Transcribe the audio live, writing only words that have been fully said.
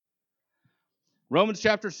Romans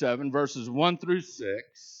chapter 7, verses 1 through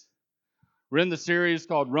 6. We're in the series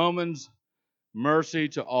called Romans, Mercy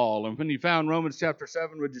to All. And when you found Romans chapter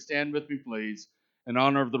 7, would you stand with me, please, in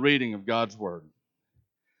honor of the reading of God's Word?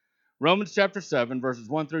 Romans chapter 7, verses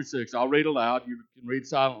 1 through 6. I'll read aloud. You can read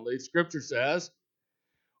silently. Scripture says,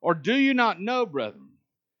 "Or do you not know, brethren,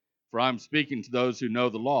 for I am speaking to those who know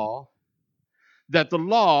the law, that the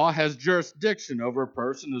law has jurisdiction over a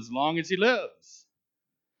person as long as he lives?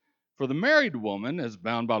 For the married woman is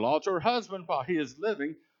bound by law to her husband while he is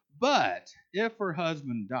living, but if her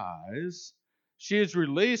husband dies, she is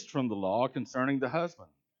released from the law concerning the husband.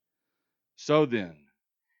 So then,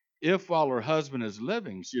 if while her husband is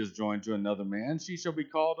living she is joined to another man, she shall be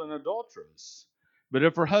called an adulteress. But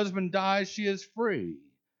if her husband dies, she is free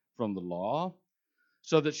from the law,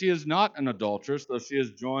 so that she is not an adulteress, though she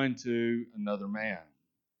is joined to another man."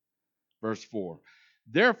 Verse 4,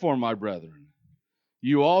 "Therefore, my brethren,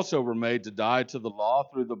 you also were made to die to the law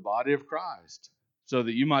through the body of Christ, so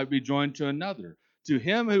that you might be joined to another, to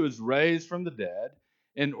him who is raised from the dead,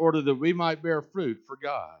 in order that we might bear fruit for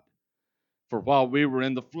God. For while we were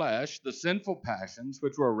in the flesh, the sinful passions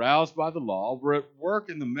which were aroused by the law were at work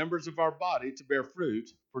in the members of our body to bear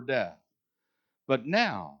fruit for death. But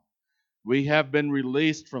now we have been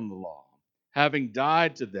released from the law, having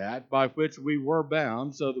died to that by which we were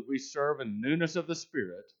bound, so that we serve in newness of the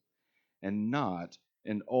Spirit and not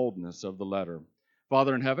in oldness of the letter."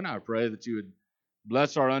 Father in heaven, I pray that you would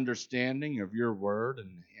bless our understanding of your word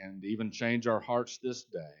and even change our hearts this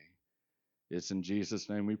day. It's in Jesus'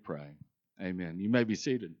 name we pray. Amen. You may be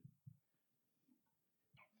seated.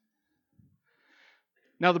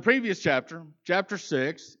 Now, the previous chapter, chapter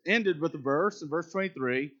 6, ended with a verse in verse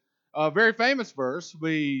 23, a very famous verse.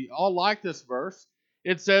 We all like this verse.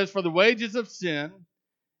 It says, "For the wages of sin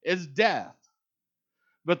is death,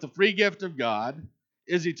 but the free gift of God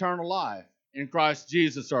is eternal life in Christ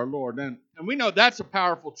Jesus our Lord." And we know that's a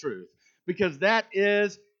powerful truth because that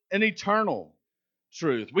is an eternal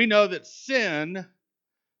truth. We know that sin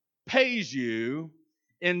pays you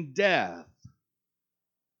in death,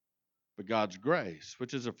 but God's grace,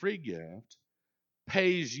 which is a free gift,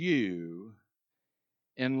 pays you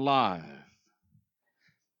in life.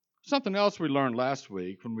 Something else we learned last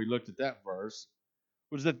week when we looked at that verse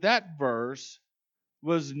was that verse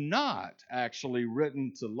was not actually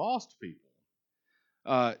written to lost people,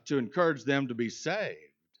 to encourage them to be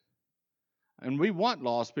saved. And we want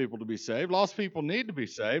lost people to be saved. Lost people need to be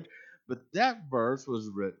saved. But that verse was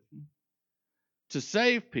written to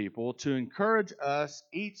save people, to encourage us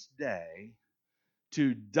each day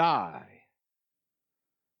to die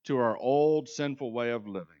to our old sinful way of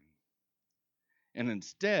living and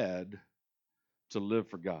instead to live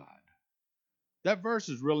for God. That verse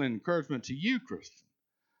is really an encouragement to you, Christian,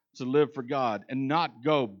 to live for God and not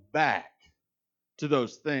go back to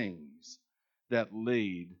those things that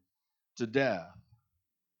lead to death.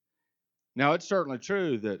 Now, it's certainly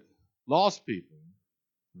true that lost people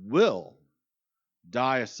will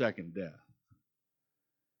die a second death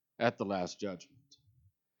at the last judgment.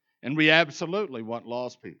 And we absolutely want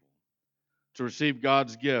lost people to receive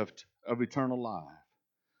God's gift of eternal life.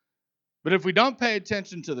 But if we don't pay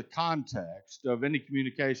attention to the context of any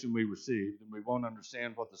communication we receive, then we won't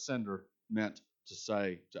understand what the sender meant to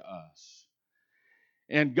say to us.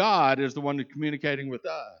 And God is the one who's communicating with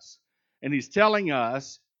us. And He's telling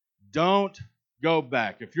us, don't go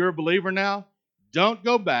back. If you're a believer now, don't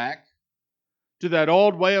go back to that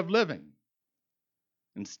old way of living.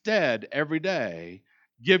 Instead, every day,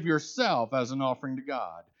 give yourself as an offering to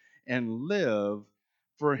God and live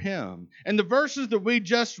for Him. And the verses that we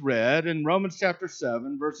just read in Romans chapter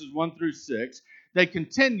 7, verses 1 through 6, they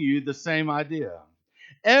continue the same idea.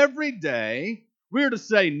 Every day, we're to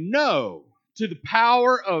say no to the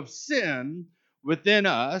power of sin within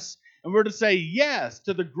us, and we're to say yes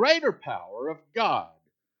to the greater power of God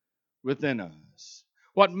within us.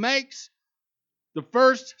 What makes the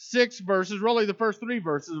first 6 verses, really the first 3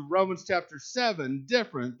 verses of Romans chapter 7,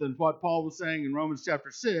 different than what Paul was saying in Romans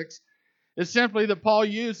chapter 6, is simply that Paul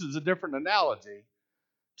uses a different analogy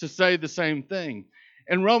to say the same thing.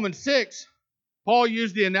 In Romans 6, Paul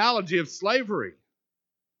used the analogy of slavery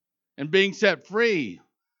and being set free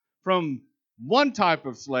from one type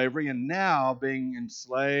of slavery and now being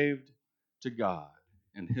enslaved to God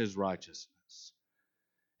and His righteousness.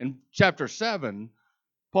 In chapter 7,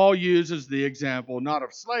 Paul uses the example not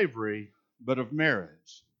of slavery, but of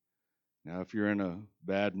marriage. Now, if you're in a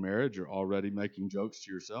bad marriage, you're already making jokes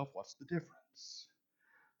to yourself. What's the difference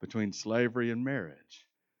between slavery and marriage?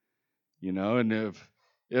 You know, and if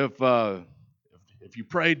you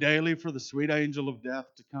pray daily for the sweet angel of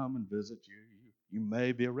death to come and visit you, You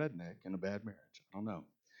may be a redneck in a bad marriage. I don't know.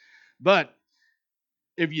 But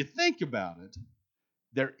if you think about it,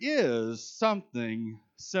 there is something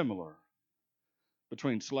similar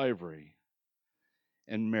between slavery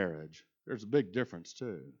and marriage. There's a big difference,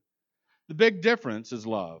 too. The big difference is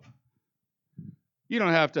love. You don't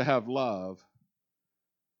have to have love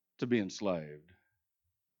to be enslaved,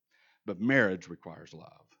 but marriage requires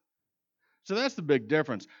love. So that's the big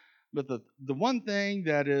difference. But the one thing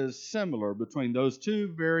that is similar between those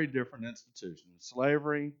two very different institutions,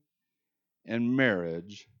 slavery and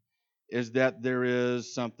marriage, is that there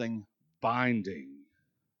is something binding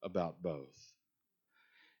about both.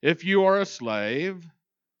 If you are a slave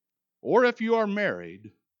or if you are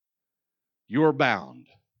married, you're bound.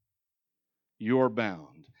 You're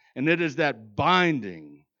bound. And it is that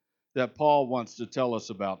binding that Paul wants to tell us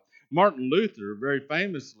about. Martin Luther very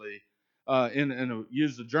famously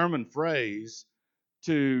used a German phrase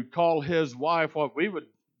to call his wife what we would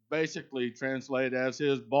basically translate as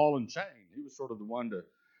his ball and chain. He was sort of the one to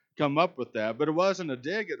come up with that, but it wasn't a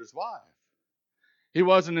dig at his wife. He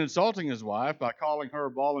wasn't insulting his wife by calling her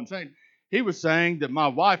a ball and chain. He was saying that my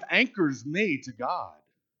wife anchors me to God.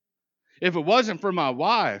 If it wasn't for my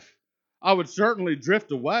wife, I would certainly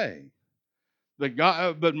drift away. But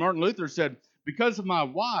Martin Luther said, because of my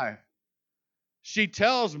wife, she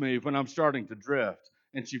tells me when I'm starting to drift,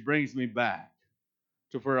 and she brings me back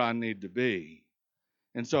to where I need to be.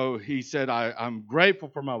 And so he said, I'm grateful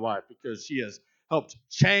for my wife because she has helped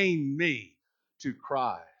chain me to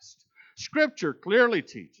Christ. Scripture clearly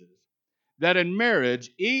teaches that in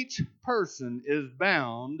marriage, each person is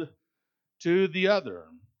bound to the other.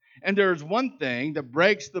 And there's one thing that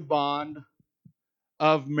breaks the bond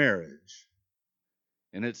of marriage,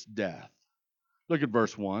 and it's death. Look at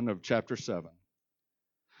verse 1 of chapter 7.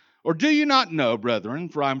 Or do you not know, brethren,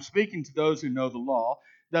 for I'm speaking to those who know the law,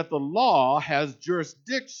 that the law has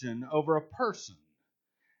jurisdiction over a person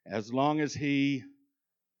as long as he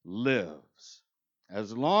lives.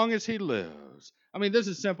 As long as he lives. I mean, this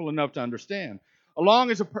is simple enough to understand. As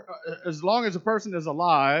long as a person is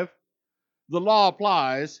alive, the law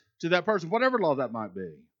applies to that person, whatever law that might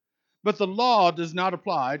be. But the law does not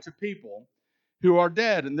apply to people who are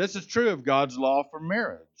dead. And this is true of God's law for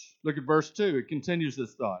marriage. Look at verse 2. It continues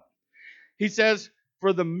this thought. He says,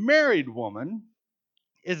 for the married woman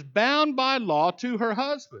is bound by law to her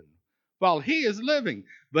husband while he is living.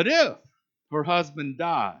 But if her husband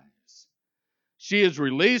dies, she is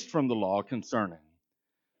released from the law concerning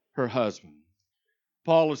her husband.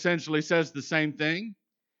 Paul essentially says the same thing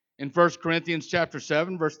in 1 Corinthians chapter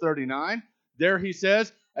 7, verse 39. There he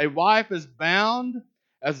says, a wife is bound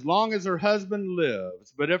as long as her husband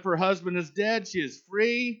lives. But if her husband is dead, she is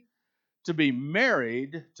free to be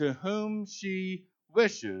married to whom she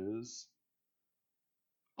wishes,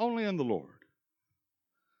 only in the Lord.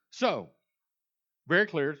 So, very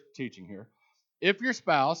clear teaching here. If your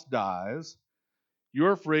spouse dies,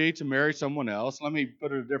 you're free to marry someone else. Let me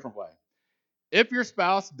put it a different way. If your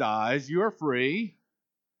spouse dies, you're free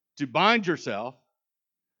to bind yourself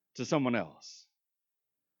to someone else.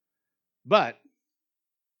 But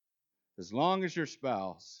as long as your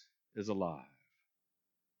spouse is alive,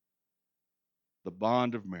 the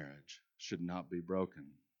bond of marriage should not be broken.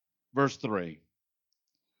 Verse 3.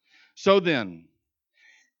 So then,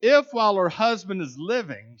 if while her husband is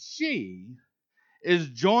living, she is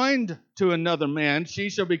joined to another man, she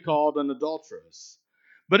shall be called an adulteress.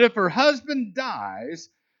 But if her husband dies,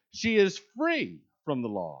 she is free from the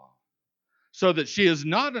law, so that she is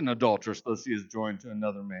not an adulteress, though she is joined to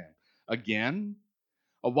another man. Again,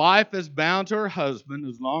 a wife is bound to her husband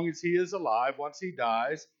as long as he is alive. Once he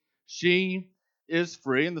dies, she is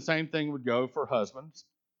free, and the same thing would go for husbands.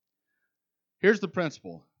 Here's the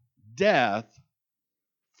principle. Death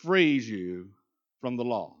frees you from the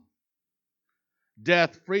law.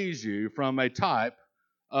 Death frees you from a type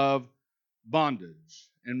of bondage.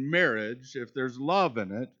 And marriage, if there's love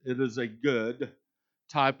in it, it is a good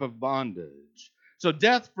type of bondage. So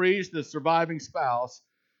death frees the surviving spouse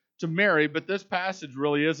to marry, but this passage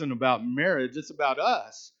really isn't about marriage. It's about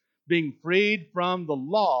us being freed from the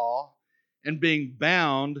law and being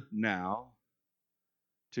bound now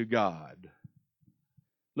to God.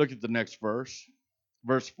 Look at the next verse,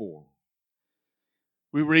 verse 4.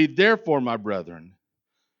 We read, therefore, my brethren,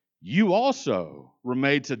 you also were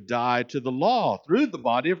made to die to the law through the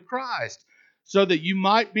body of Christ, so that you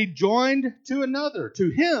might be joined to another, to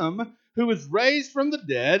him who was raised from the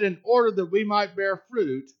dead, in order that we might bear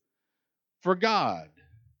fruit for God.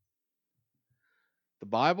 The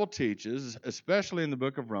Bible teaches, especially in the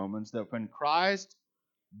book of Romans, that when Christ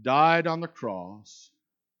died on the cross,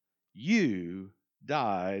 you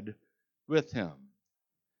died with him.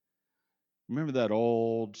 Remember that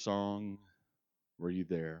old song, Were You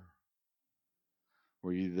There?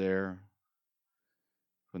 Were you there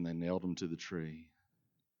when they nailed him to the tree?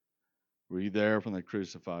 Were you there when they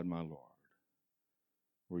crucified my Lord?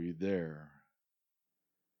 Were you there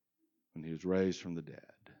when he was raised from the dead?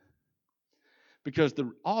 Because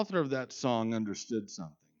the author of that song understood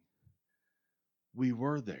something. We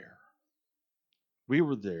were there. We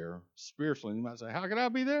were there spiritually. You might say, how could I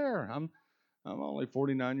be there? I'm only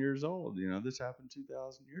 49 years old. This happened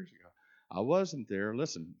 2,000 years ago. I wasn't there.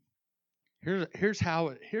 Listen, here's how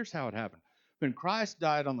it happened. When Christ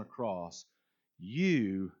died on the cross,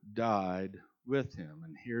 you died with him.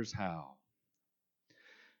 And here's how.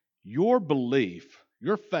 Your belief,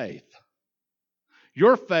 your faith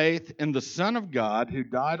in the Son of God who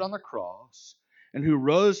died on the cross and who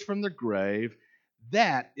rose from the grave,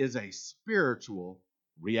 that is a spiritual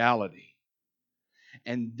reality.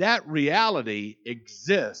 And that reality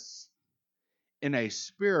exists in a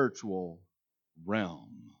spiritual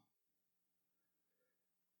realm.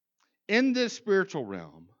 In this spiritual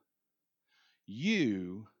realm,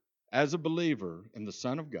 you, as a believer in the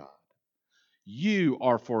Son of God, you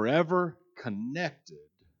are forever connected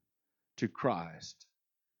to Christ.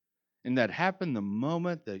 And that happened the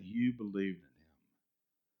moment that you believed in him.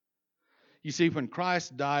 You see, when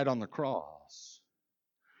Christ died on the cross,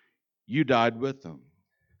 you died with him.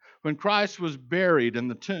 When Christ was buried in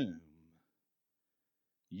the tomb,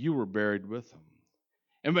 you were buried with him.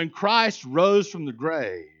 And when Christ rose from the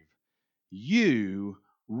grave, you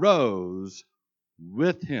rose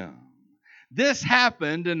with him. This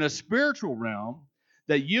happened in a spiritual realm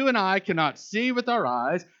that you and I cannot see with our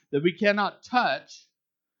eyes, that we cannot touch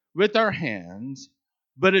with our hands,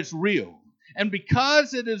 but it's real. And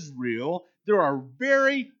because it is real, there are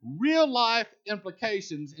very real life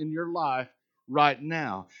implications in your life right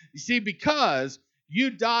now. You see, because you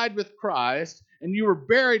died with Christ and you were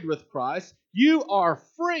buried with Christ, you are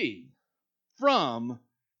free from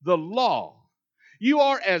the law. You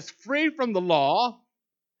are as free from the law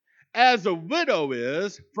as a widow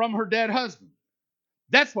is from her dead husband.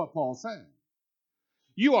 That's what Paul's saying.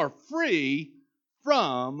 You are free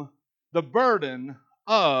from the burden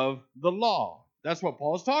of the law. That's what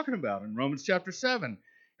Paul's talking about in Romans chapter 7.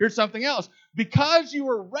 Here's something else. Because you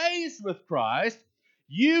were raised with Christ,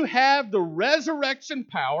 you have the resurrection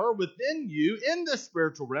power within you in the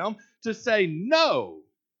spiritual realm to say no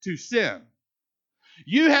to sin.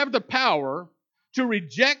 You have the power to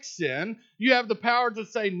reject sin. You have the power to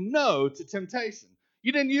say no to temptation.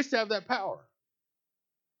 You didn't used to have that power.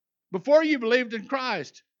 Before you believed in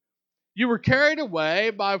Christ, you were carried away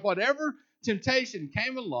by whatever temptation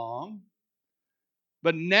came along,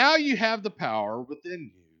 but now you have the power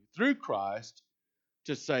within you through Christ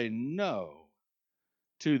to say no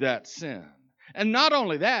to that sin. And not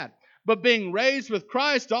only that, but being raised with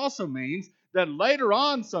Christ also means that later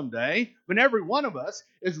on someday, when every one of us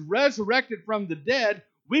is resurrected from the dead,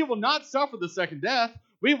 we will not suffer the second death.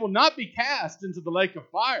 We will not be cast into the lake of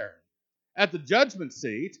fire at the judgment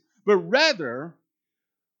seat, but rather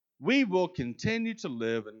we will continue to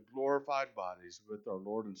live in glorified bodies with our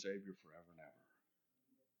Lord and Savior forever and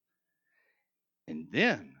ever. And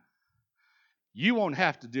then you won't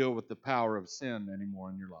have to deal with the power of sin anymore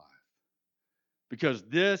in your life. Because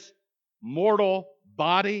this mortal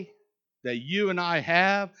body that you and I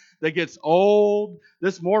have that gets old,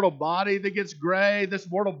 this mortal body that gets gray, this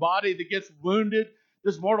mortal body that gets wounded,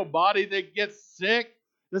 this mortal body that gets sick,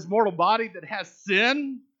 this mortal body that has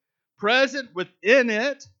sin present within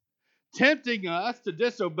it, tempting us to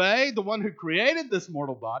disobey the one who created this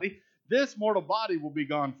mortal body will be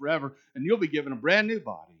gone forever, and you'll be given a brand new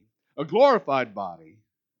body, a glorified body,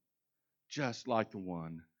 just like the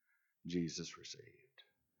one Jesus received.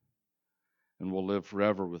 And we'll live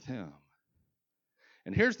forever with him.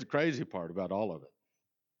 And here's the crazy part about all of it.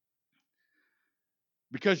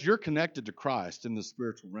 Because you're connected to Christ in the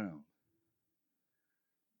spiritual realm,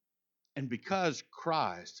 and because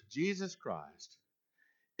Christ, Jesus Christ,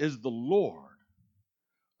 is the Lord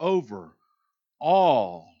over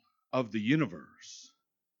all of the universe,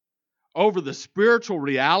 over the spiritual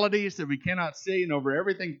realities that we cannot see, and over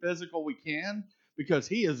everything physical we can, because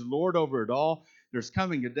he is Lord over it all, there's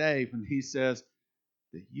coming a day when he says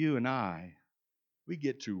that you and I, we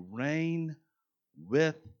get to reign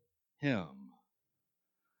with him.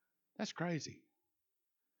 That's crazy.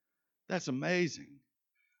 That's amazing.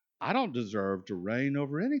 I don't deserve to reign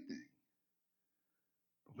over anything,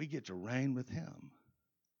 but we get to reign with him.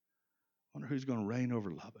 I wonder who's going to reign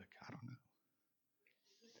over Lubbock. I don't know.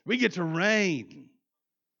 We get to reign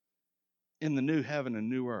in the new heaven and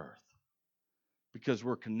new earth because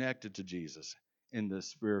we're connected to Jesus in this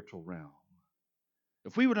spiritual realm.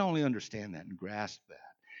 If we would only understand that and grasp that,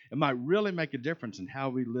 it might really make a difference in how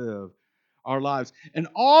we live our lives. And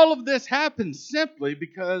all of this happens simply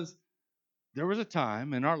because there was a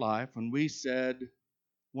time in our life when we said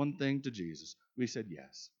one thing to Jesus. We said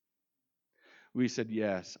yes. We said,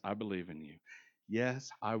 yes, I believe in you. Yes,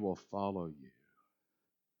 I will follow you.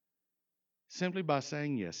 Simply by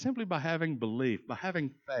saying yes, simply by having belief, by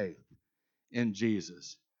having faith in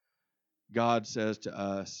Jesus, God says to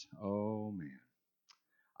us, oh man,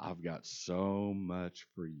 I've got so much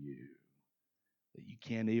for you that you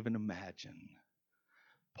can't even imagine.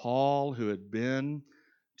 Paul, who had been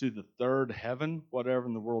to the third heaven, whatever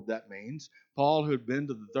in the world that means, Paul, who had been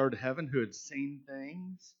to the third heaven, who had seen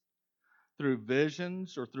things through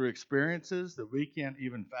visions or through experiences that we can't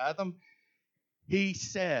even fathom, he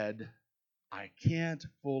said, I can't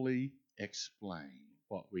fully explain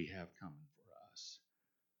what we have coming for us,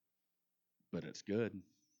 but it's good.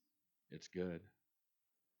 It's good.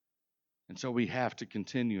 And so we have to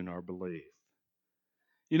continue in our belief.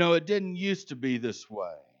 You know, it didn't used to be this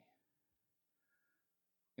way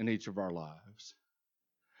in each of our lives.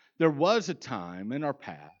 There was a time in our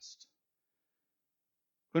past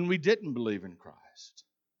when we didn't believe in Christ,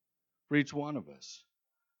 for each one of us.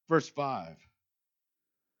 Verse 5,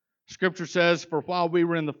 Scripture says, for while we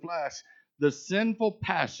were in the flesh, the sinful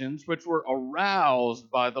passions which were aroused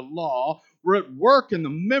by the law were at work in the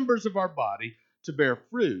members of our body to bear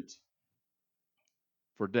fruit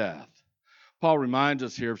for death. Paul reminds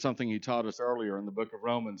us here of something he taught us earlier in the book of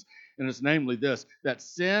Romans, and it's namely this, that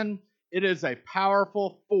sin, it is a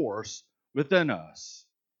powerful force within us.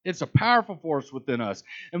 It's a powerful force within us.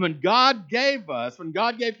 And when God gave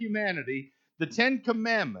humanity the Ten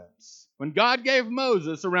Commandments, when God gave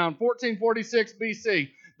Moses around 1446 BC,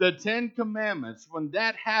 the Ten Commandments, when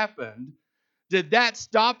that happened, did that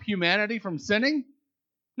stop humanity from sinning?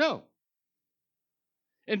 No.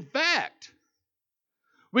 In fact,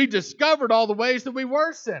 we discovered all the ways that we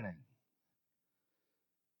were sinning.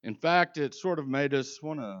 In fact, it sort of made us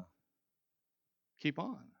want to keep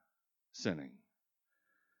on sinning.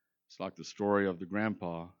 It's like the story of the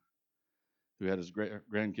grandpa who had his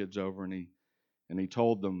grandkids over, and he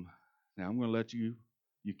told them, now I'm going to let you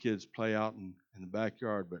kids play out in the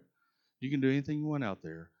backyard, but you can do anything you want out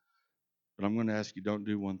there. But I'm going to ask you, don't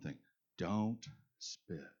do one thing. Don't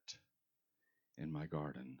spit in my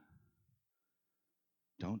garden.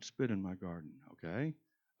 Don't spit in my garden, okay?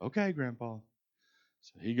 Okay, Grandpa.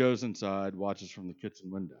 So he goes inside, watches from the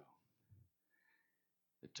kitchen window.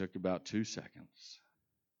 It took about 2 seconds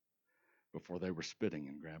before they were spitting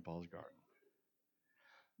in Grandpa's garden.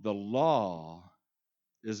 The law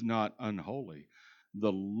is not unholy.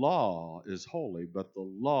 The law is holy, but the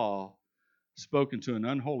law spoken to an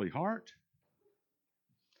unholy heart,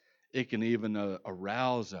 it can even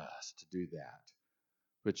arouse us to do that,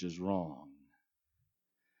 which is wrong.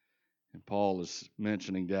 And Paul is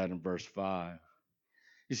mentioning that in verse 5.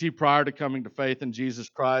 You see, prior to coming to faith in Jesus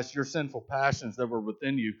Christ, your sinful passions that were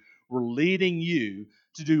within you were leading you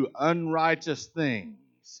to do unrighteous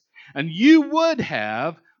things. And you would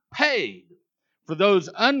have paid for those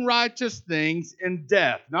unrighteous things in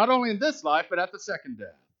death, not only in this life, but at the second death,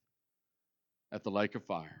 at the lake of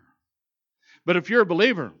fire. But if you're a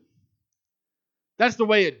believer, that's the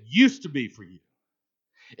way it used to be for you.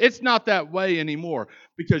 It's not that way anymore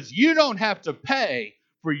because you don't have to pay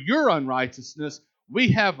for your unrighteousness.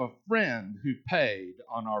 We have a friend who paid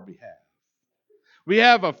on our behalf. We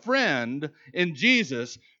have a friend in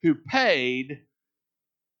Jesus who paid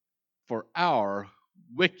for our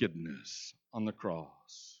wickedness on the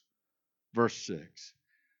cross. Verse 6,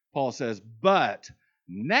 Paul says, but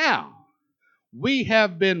now we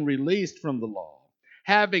have been released from the law,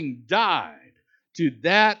 having died to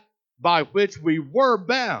that by which we were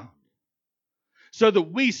bound, so that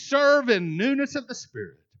we serve in newness of the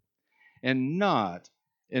Spirit and not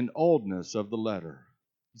in oldness of the letter.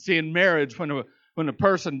 You see, in marriage, when a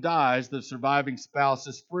person dies, the surviving spouse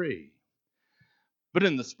is free. But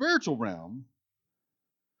in the spiritual realm,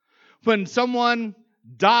 when someone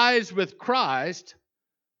dies with Christ,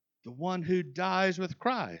 the one who dies with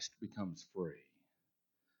Christ becomes free.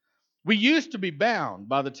 We used to be bound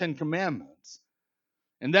by the Ten Commandments,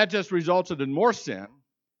 and that just resulted in more sin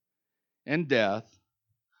and death,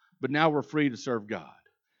 but now we're free to serve God.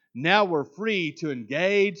 Now we're free to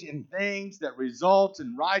engage in things that result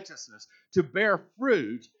in righteousness, to bear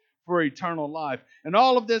fruit for eternal life. And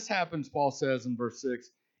all of this happens, Paul says in verse 6,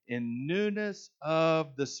 in newness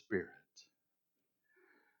of the Spirit.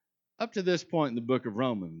 Up to this point in the book of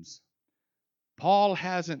Romans, Paul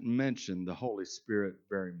hasn't mentioned the Holy Spirit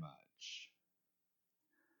very much.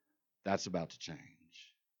 That's about to change.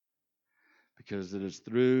 because it is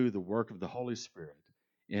through the work of the Holy Spirit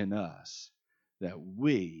in us that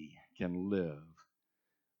we can live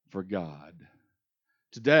for God.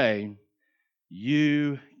 Today,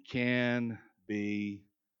 you can be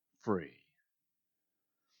free.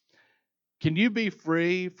 Can you be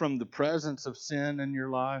free from the presence of sin in your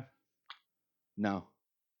life? No.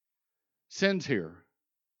 Sin's here.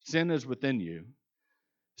 Sin is within you.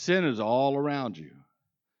 Sin is all around you.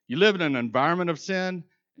 You live in an environment of sin,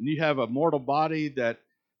 and you have a mortal body that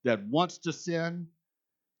wants to sin.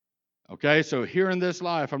 Okay, so here in this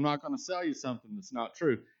life, I'm not going to sell you something that's not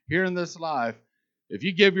true. Here in this life, if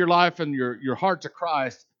you give your life and your heart to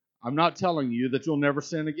Christ, I'm not telling you that you'll never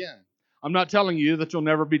sin again. I'm not telling you that you'll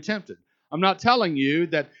never be tempted. I'm not telling you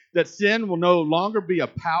that sin will no longer be a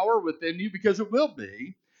power within you, because it will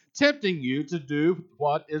be, tempting you to do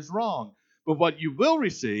what is wrong. But what you will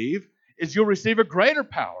receive is you'll receive a greater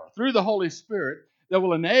power through the Holy Spirit that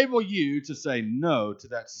will enable you to say no to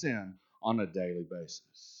that sin on a daily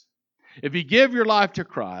basis. If you give your life to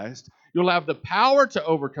Christ, you'll have the power to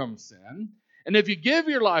overcome sin. And if you give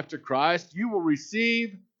your life to Christ, you will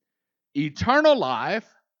receive eternal life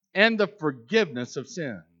and the forgiveness of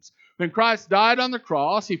sins. When Christ died on the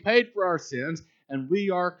cross, he paid for our sins, and we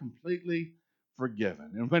are completely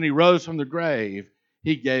forgiven. And when he rose from the grave,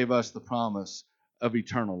 he gave us the promise of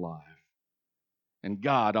eternal life. And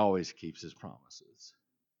God always keeps his promises.